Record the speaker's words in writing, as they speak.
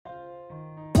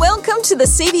Welcome to the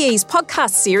CVE's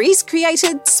podcast series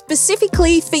created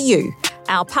specifically for you,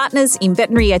 our partners in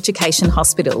veterinary education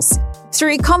hospitals.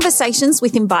 Through conversations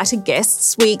with invited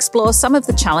guests, we explore some of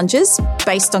the challenges,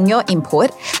 based on your input,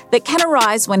 that can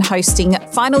arise when hosting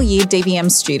final year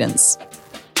DVM students.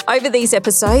 Over these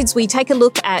episodes, we take a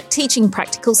look at teaching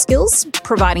practical skills,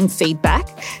 providing feedback,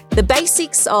 the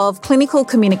basics of clinical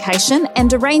communication,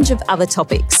 and a range of other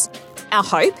topics. Our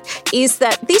hope is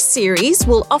that this series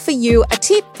will offer you a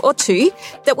tip or two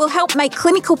that will help make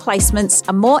clinical placements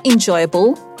a more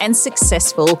enjoyable and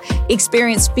successful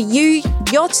experience for you,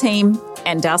 your team,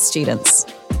 and our students.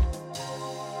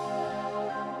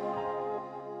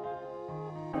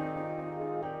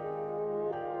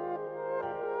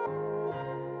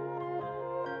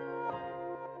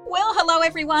 Well, hello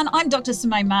everyone. I'm Dr.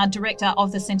 Simone Maher, Director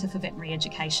of the Centre for Veterinary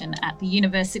Education at the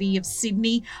University of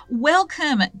Sydney.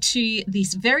 Welcome to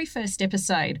this very first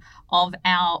episode of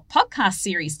our podcast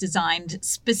series designed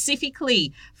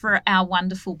specifically for our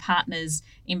wonderful partners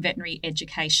in veterinary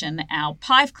education, our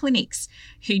PIVE clinics,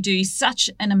 who do such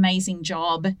an amazing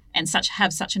job and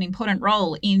have such an important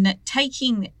role in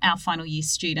taking our final year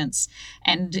students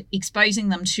and exposing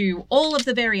them to all of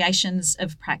the variations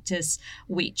of practice,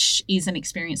 which is an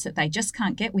experience that they just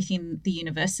can't get within the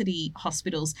university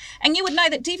hospitals. And you would know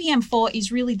that DVM4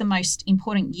 is really the most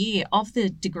important year of the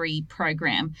degree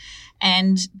program.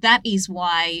 And that is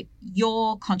why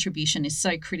your contribution is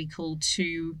so critical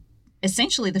to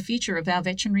essentially the future of our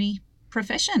veterinary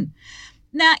profession.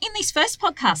 Now, in this first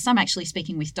podcast, I'm actually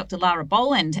speaking with Dr. Lara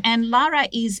Boland, and Lara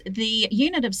is the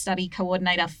Unit of Study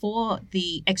Coordinator for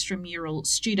the extramural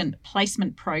student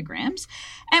placement programs.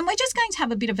 And we're just going to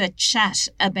have a bit of a chat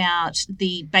about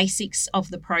the basics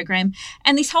of the program.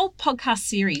 And this whole podcast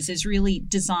series is really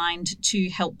designed to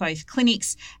help both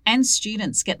clinics and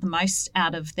students get the most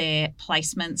out of their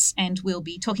placements. And we'll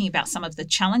be talking about some of the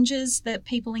challenges that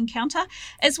people encounter,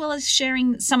 as well as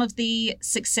sharing some of the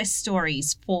success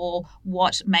stories for what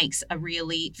makes a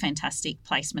really fantastic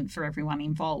placement for everyone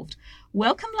involved.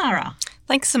 Welcome, Lara.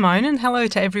 Thanks, Simone, and hello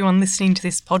to everyone listening to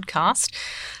this podcast.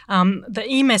 The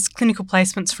EMS clinical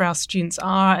placements for our students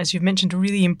are, as you've mentioned,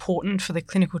 really important for the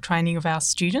clinical training of our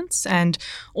students. And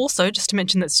also, just to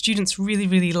mention that students really,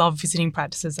 really love visiting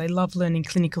practices. They love learning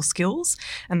clinical skills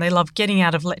and they love getting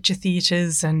out of lecture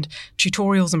theatres and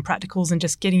tutorials and practicals and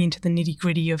just getting into the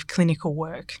nitty-gritty of clinical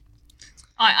work.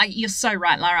 You're so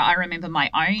right, Lara. I remember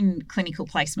my own clinical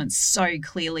placements so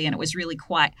clearly, and it was really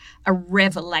quite a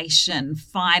revelation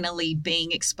finally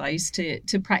being exposed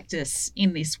to practice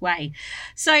in this way.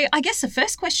 So I guess the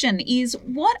first question is,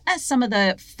 what are some of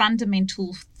the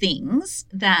fundamental things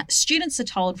that students are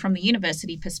told from the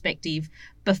university perspective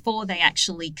before they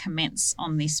actually commence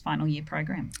on this final year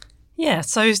program? Yeah,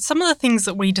 so some of the things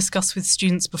that we discuss with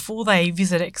students before they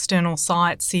visit external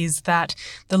sites is that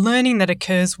the learning that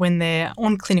occurs when they're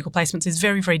on clinical placements is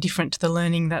very, very different to the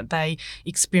learning that they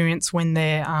experience when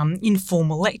they're in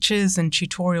formal lectures and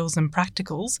tutorials and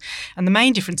practicals. And the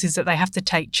main difference is that they have to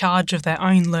take charge of their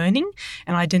own learning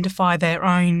and identify their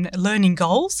own learning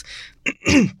goals.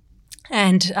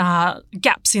 And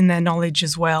gaps in their knowledge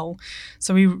as well.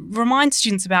 So we remind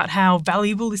students about how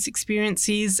valuable this experience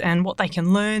is and what they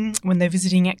can learn when they're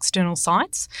visiting external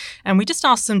sites. And we just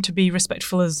ask them to be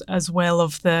respectful as well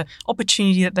of the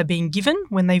opportunity that they're being given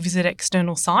when they visit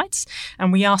external sites.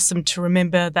 And we ask them to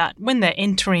remember that when they're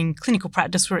entering clinical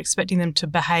practice, we're expecting them to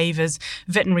behave as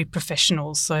veterinary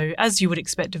professionals. So as you would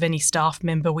expect of any staff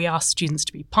member, we ask students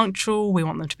to be punctual. We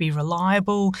want them to be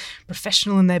reliable,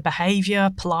 professional in their behaviour,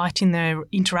 polite in their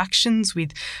interactions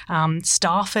with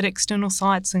staff at external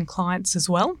sites and clients as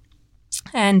well.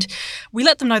 And we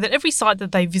let them know that every site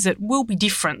that they visit will be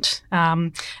different,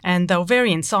 and they'll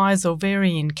vary in size, they'll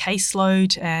vary in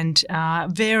caseload, and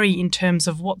vary in terms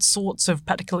of what sorts of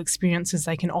practical experiences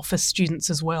they can offer students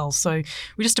as well. So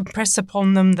we just impress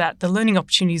upon them that the learning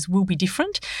opportunities will be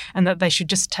different and that they should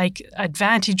just take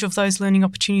advantage of those learning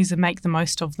opportunities and make the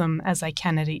most of them as they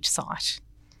can at each site.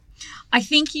 I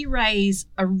think you raise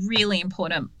a really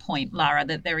important point, Lara,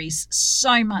 that there is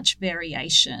so much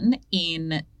variation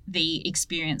in the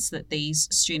experience that these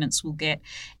students will get.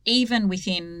 Even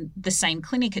within the same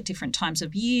clinic at different times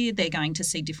of year, they're going to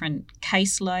see different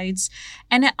caseloads.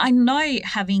 And I know,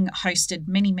 having hosted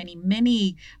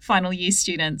many final year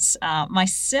students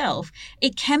myself,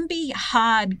 it can be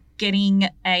hard getting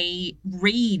a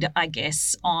read, I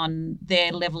guess, on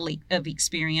their level of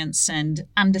experience and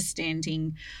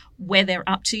understanding where they're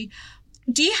up to.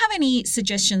 Do you have any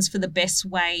suggestions for the best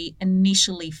way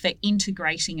initially for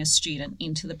integrating a student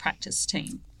into the practice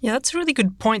team? Yeah, that's a really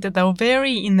good point, that they'll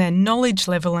vary in their knowledge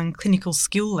level and clinical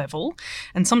skill level,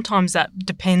 and sometimes that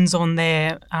depends on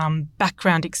their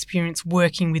background experience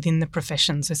working within the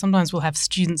profession. So sometimes we'll have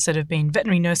students that have been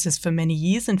veterinary nurses for many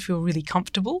years and feel really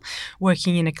comfortable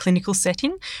working in a clinical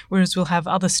setting, whereas we'll have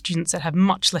other students that have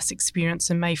much less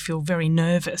experience and may feel very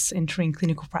nervous entering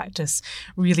clinical practice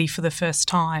really for the first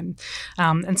time.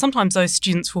 And sometimes those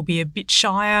students will be a bit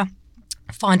shyer,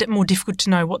 find it more difficult to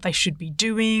know what they should be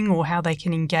doing or how they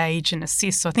can engage and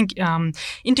assist. So I think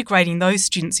integrating those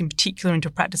students in particular into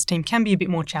a practice team can be a bit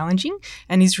more challenging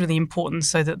and is really important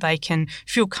so that they can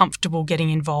feel comfortable getting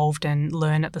involved and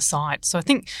learn at the site. So I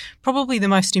think probably the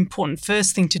most important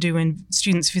first thing to do when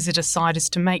students visit a site is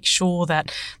to make sure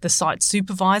that the site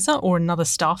supervisor or another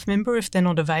staff member, if they're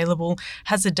not available,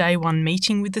 has a day one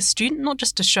meeting with the student, not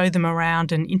just to show them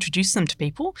around and introduce them to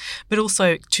people, but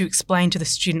also to explain to the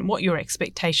student what your expectations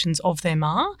of them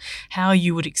are, how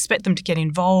you would expect them to get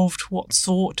involved, what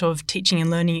sort of teaching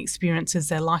and learning experiences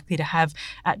they're likely to have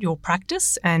at your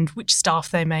practice, and which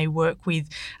staff they may work with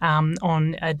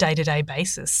on a day-to-day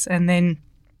basis. And then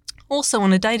also,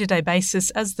 on a day-to-day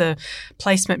basis, as the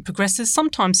placement progresses,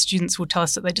 sometimes students will tell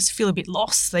us that they just feel a bit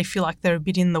lost. They feel like they're a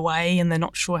bit in the way and they're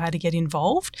not sure how to get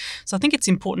involved. So I think it's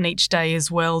important each day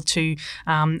as well to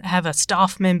have a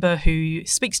staff member who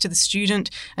speaks to the student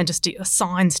and just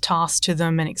assigns tasks to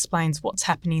them and explains what's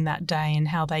happening that day and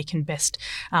how they can best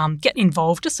get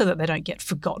involved, just so that they don't get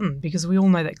forgotten, because we all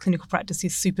know that clinical practice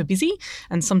is super busy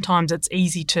and sometimes it's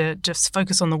easy to just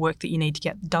focus on the work that you need to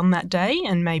get done that day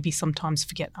and maybe sometimes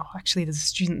forget, actually, there's a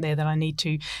student there that I need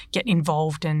to get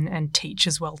involved and teach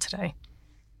as well today.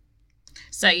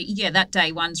 So, yeah, that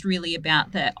day one's really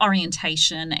about the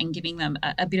orientation and giving them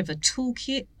a bit of a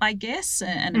toolkit, I guess,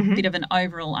 and a bit of an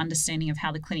overall understanding of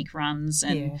how the clinic runs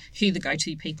and who the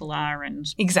go-to people are, and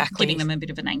giving them a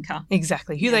bit of an anchor.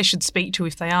 Exactly. Who they should speak to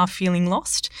if they are feeling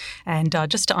lost, and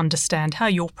just to understand how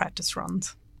your practice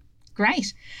runs.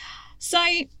 Great. So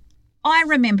I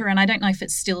remember, and I don't know if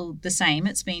it's still the same,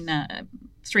 it's been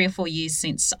 3 or 4 years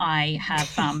since I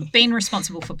have been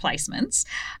responsible for placements.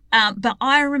 But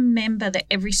I remember that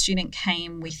every student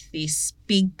came with this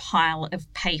big pile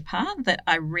of paper that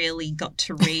I rarely got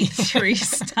to read through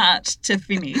start to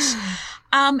finish.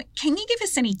 Can you give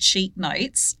us any cheat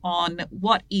notes on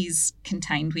what is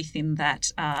contained within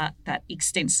that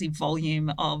extensive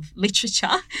volume of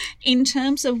literature in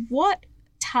terms of what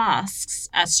tasks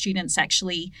are students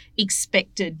actually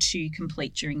expected to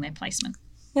complete during their placement?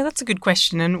 Yeah, that's a good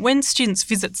question. And when students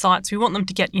visit sites, we want them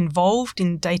to get involved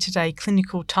in day-to-day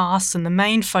clinical tasks, and the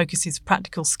main focus is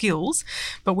practical skills.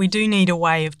 But we do need a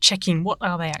way of checking what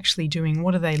are they actually doing,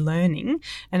 what are they learning,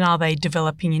 and are they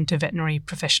developing into veterinary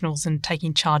professionals and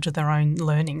taking charge of their own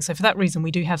learning. So for that reason,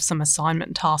 we do have some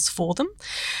assignment tasks for them.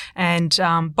 And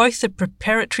both the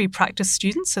preparatory practice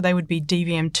students, so they would be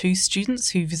DVM2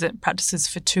 students who visit practices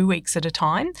for 2 weeks at a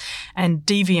time, and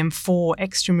DVM4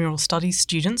 extramural studies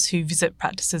students who visit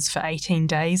practices for 18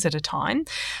 days at a time.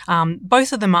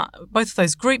 Both of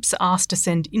those groups are asked to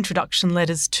send introduction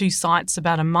letters to sites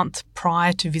about a month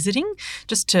prior to visiting,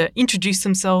 just to introduce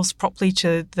themselves properly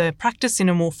to the practice in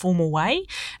a more formal way,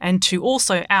 and to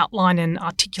also outline and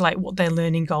articulate what their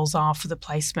learning goals are for the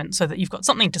placement, so that you've got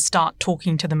something to start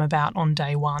talking to them about on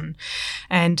day one.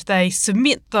 And they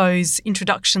submit those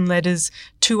introduction letters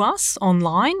to us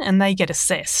online and they get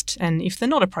assessed. And if they're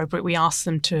not appropriate, we ask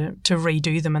them to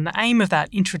redo them. And the aim of that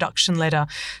introduction letter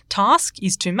task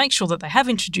is to make sure that they have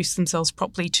introduced themselves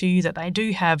properly to you, that they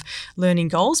do have learning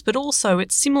goals, but also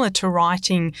it's similar to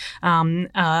writing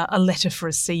a letter for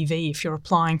a CV if you're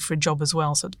applying for a job as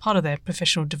well. So it's part of their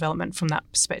professional development from that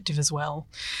perspective as well.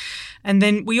 And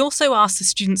then we also ask the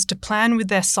students to plan with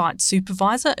their site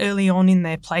supervisor early on in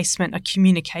their placement a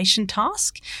communication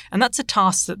task. And that's a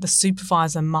task that the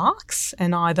supervisor marks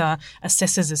and either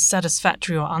assesses as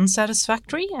satisfactory or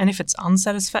unsatisfactory. And if it's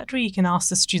unsatisfactory, you can ask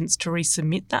the students to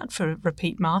resubmit that for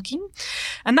repeat marking.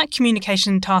 And that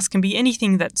communication task can be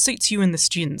anything that suits you and the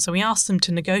student. So we ask them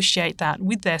to negotiate that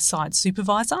with their site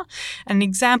supervisor. An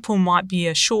example might be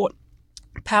a short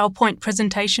PowerPoint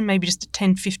presentation, maybe just a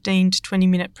 10, 15 to 20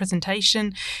 minute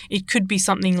presentation. It could be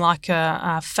something like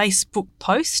a Facebook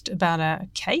post about a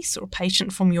case or a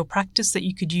patient from your practice that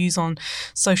you could use on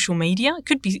social media. It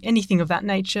could be anything of that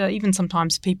nature. Even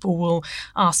sometimes people will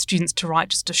ask students to write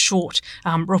just a short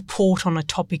report on a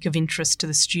topic of interest to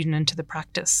the student and to the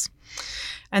practice.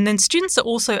 And then students are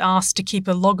also asked to keep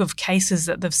a log of cases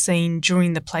that they've seen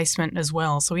during the placement as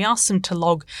well. So we ask them to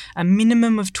log a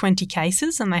minimum of 20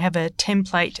 cases, and they have a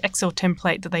template, Excel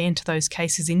template, that they enter those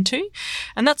cases into.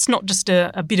 And that's not just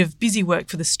a bit of busy work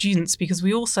for the students, because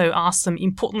we also ask them,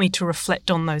 importantly, to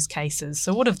reflect on those cases.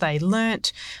 So what have they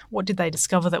learnt? What did they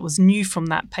discover that was new from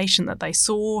that patient that they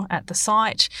saw at the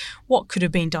site? What could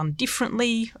have been done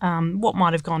differently? What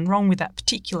might have gone wrong with that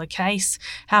particular case?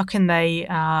 How can they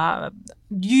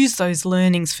use those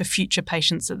learnings for future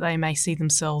patients that they may see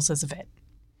themselves as a vet?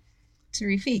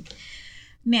 Terrific.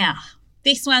 Now,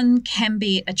 this one can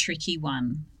be a tricky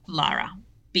one, Lara,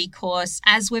 because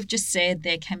as we've just said,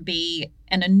 there can be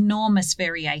an enormous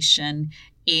variation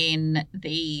in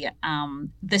the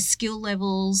skill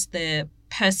levels, the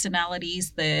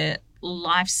personalities, the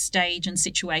life stage and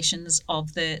situations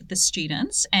of the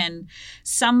students. And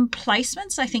some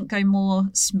placements, I think, go more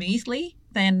smoothly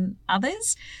than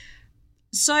others.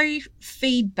 So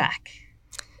feedback.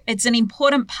 It's an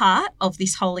important part of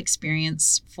this whole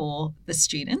experience for the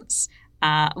students.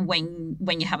 When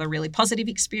you have a really positive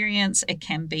experience, it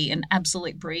can be an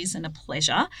absolute breeze and a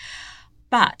pleasure,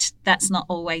 but that's not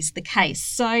always the case.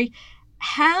 So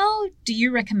how do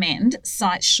you recommend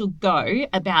sites should go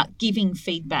about giving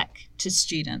feedback to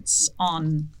students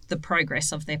on the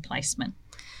progress of their placement?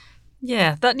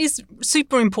 Yeah, that is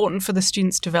super important for the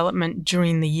students' development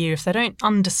during the year. If they don't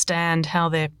understand how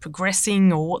they're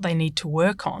progressing or what they need to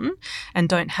work on and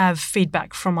don't have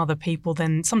feedback from other people,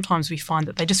 then sometimes we find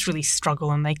that they just really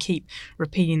struggle and they keep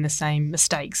repeating the same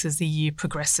mistakes as the year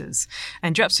progresses.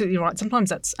 And you're absolutely right. Sometimes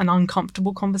that's an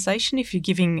uncomfortable conversation if you're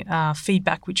giving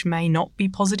feedback which may not be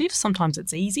positive. Sometimes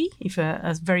it's easy if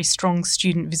a very strong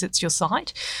student visits your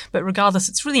site. But regardless,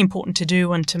 it's really important to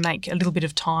do and to make a little bit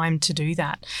of time to do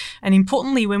that. And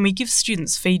importantly, when we give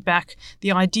students feedback,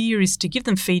 the idea is to give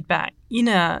them feedback in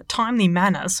a timely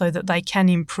manner so that they can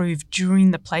improve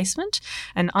during the placement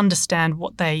and understand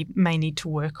what they may need to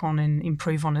work on and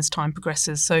improve on as time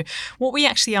progresses. So what we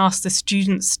actually ask the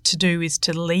students to do is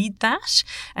to lead that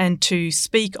and to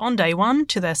speak on day one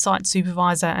to their site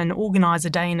supervisor and organise a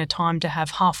day and a time to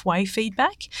have halfway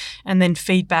feedback and then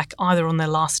feedback either on their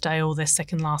last day or their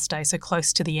second last day, so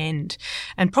close to the end.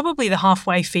 And probably the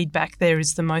halfway feedback there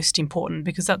is the most important,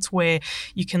 because that's where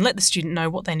you can let the student know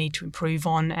what they need to improve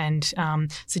on and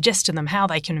suggest to them how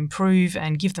they can improve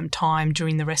and give them time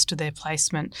during the rest of their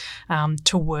placement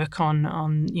to work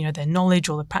on their knowledge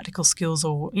or the practical skills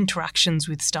or interactions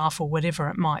with staff or whatever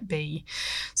it might be.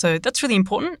 So that's really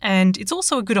important, and it's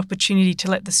also a good opportunity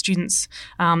to let the students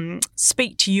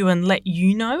speak to you and let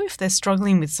you know if they're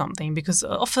struggling with something, because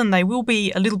often they will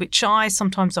be a little bit shy.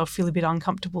 Sometimes they'll feel a bit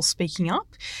uncomfortable speaking up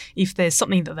if there's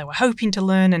something that they were hoping to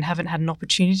learn and haven't had an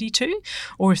opportunity to,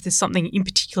 or if there's something in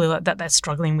particular that they're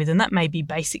struggling with, and that may be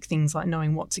basic things like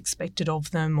knowing what's expected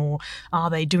of them, or are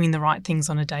they doing the right things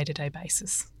on a day-to-day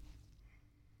basis.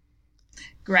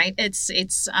 Great. It's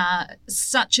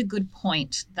such a good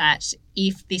point that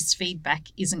if this feedback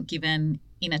isn't given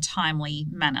in a timely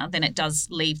manner, then it does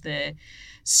leave the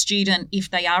student, if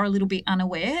they are a little bit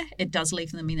unaware, it does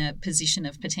leave them in a position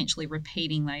of potentially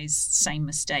repeating those same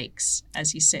mistakes,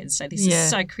 as you said. So this is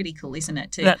so critical, isn't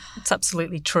it? That's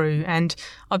absolutely true. And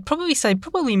I'd probably say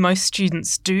most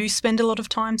students do spend a lot of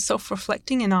time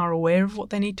self-reflecting and are aware of what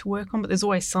they need to work on, but there's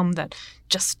always some that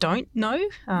just don't know,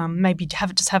 maybe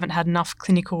haven't had enough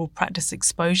clinical practice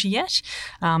exposure yet.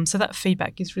 So that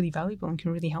feedback is really valuable and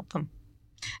can really help them.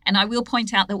 And I will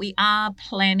point out that we are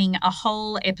planning a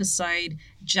whole episode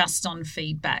just on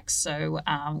feedback. So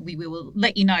we will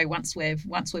let you know once we've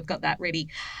got that ready.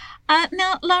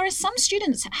 Now, Lara, some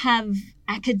students have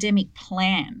academic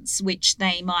plans which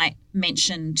they might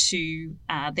mention to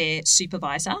their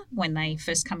supervisor when they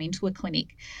first come into a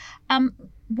clinic.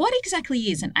 What exactly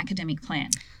is an academic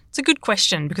plan? It's a good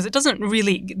question, because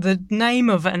the name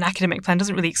of an academic plan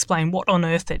doesn't really explain what on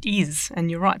earth it is.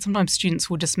 And you're right, sometimes students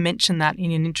will just mention that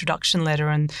in an introduction letter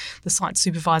and the site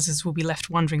supervisors will be left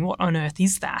wondering what on earth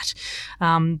is that.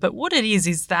 But what it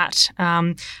is that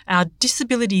our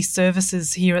disability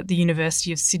services here at the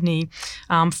University of Sydney,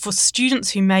 for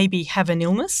students who maybe have an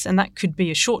illness, and that could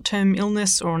be a short-term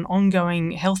illness or an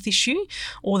ongoing health issue,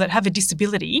 or that have a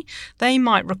disability, they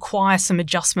might require some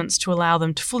adjustments to allow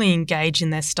them to fully engage in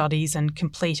their studies studies and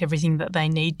complete everything that they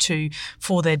need to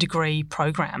for their degree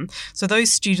program. So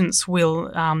those students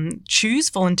will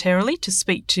choose voluntarily to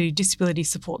speak to disability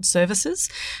support services,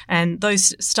 and those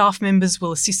staff members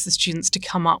will assist the students to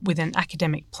come up with an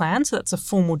academic plan. So that's a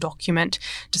formal document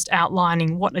just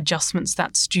outlining what adjustments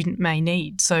that student may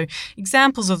need. So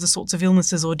examples of the sorts of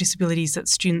illnesses or disabilities that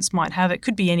students might have, it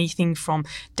could be anything from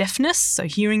deafness, so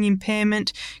hearing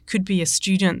impairment, could be a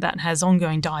student that has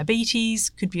ongoing diabetes,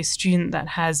 could be a student that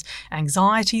has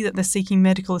anxiety that they're seeking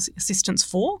medical assistance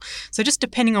for. So just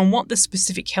depending on what the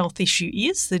specific health issue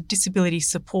is, the disability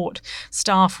support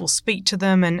staff will speak to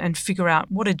them and figure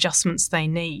out what adjustments they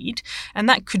need. And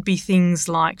that could be things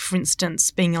like, for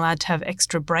instance, being allowed to have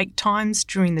extra break times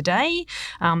during the day.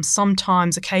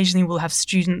 Sometimes, occasionally, we'll have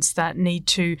students that need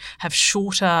to have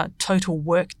shorter total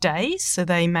work days. So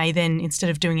they may then, instead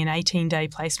of doing an 18-day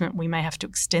placement, we may have to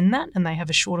extend that and they have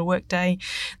a shorter work day.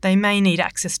 They may need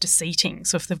access to seating.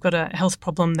 So if they've got a health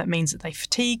problem that means that they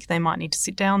fatigue, they might need to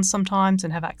sit down sometimes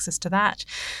and have access to that.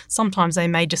 Sometimes they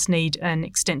may just need an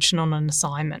extension on an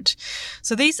assignment.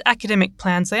 So these academic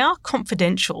plans, they are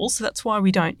confidential, so that's why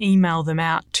we don't email them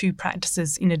out to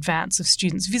practices in advance of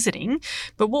students visiting.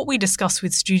 But what we discuss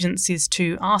with students is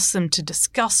to ask them to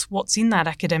discuss what's in that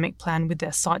academic plan with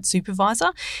their site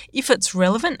supervisor, if it's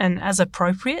relevant and as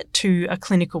appropriate to a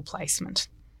clinical placement.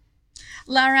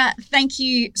 Lara, thank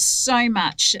you so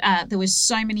much. There were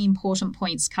so many important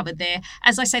points covered there.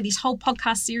 As I say, this whole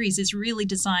podcast series is really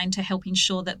designed to help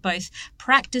ensure that both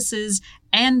practices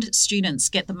and students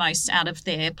get the most out of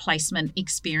their placement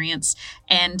experience.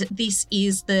 And this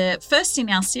is the first in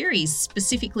our series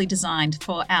specifically designed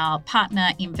for our partner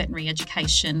in veterinary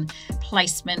education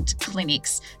placement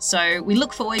clinics. So we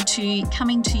look forward to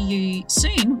coming to you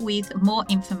soon with more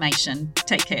information.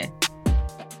 Take care.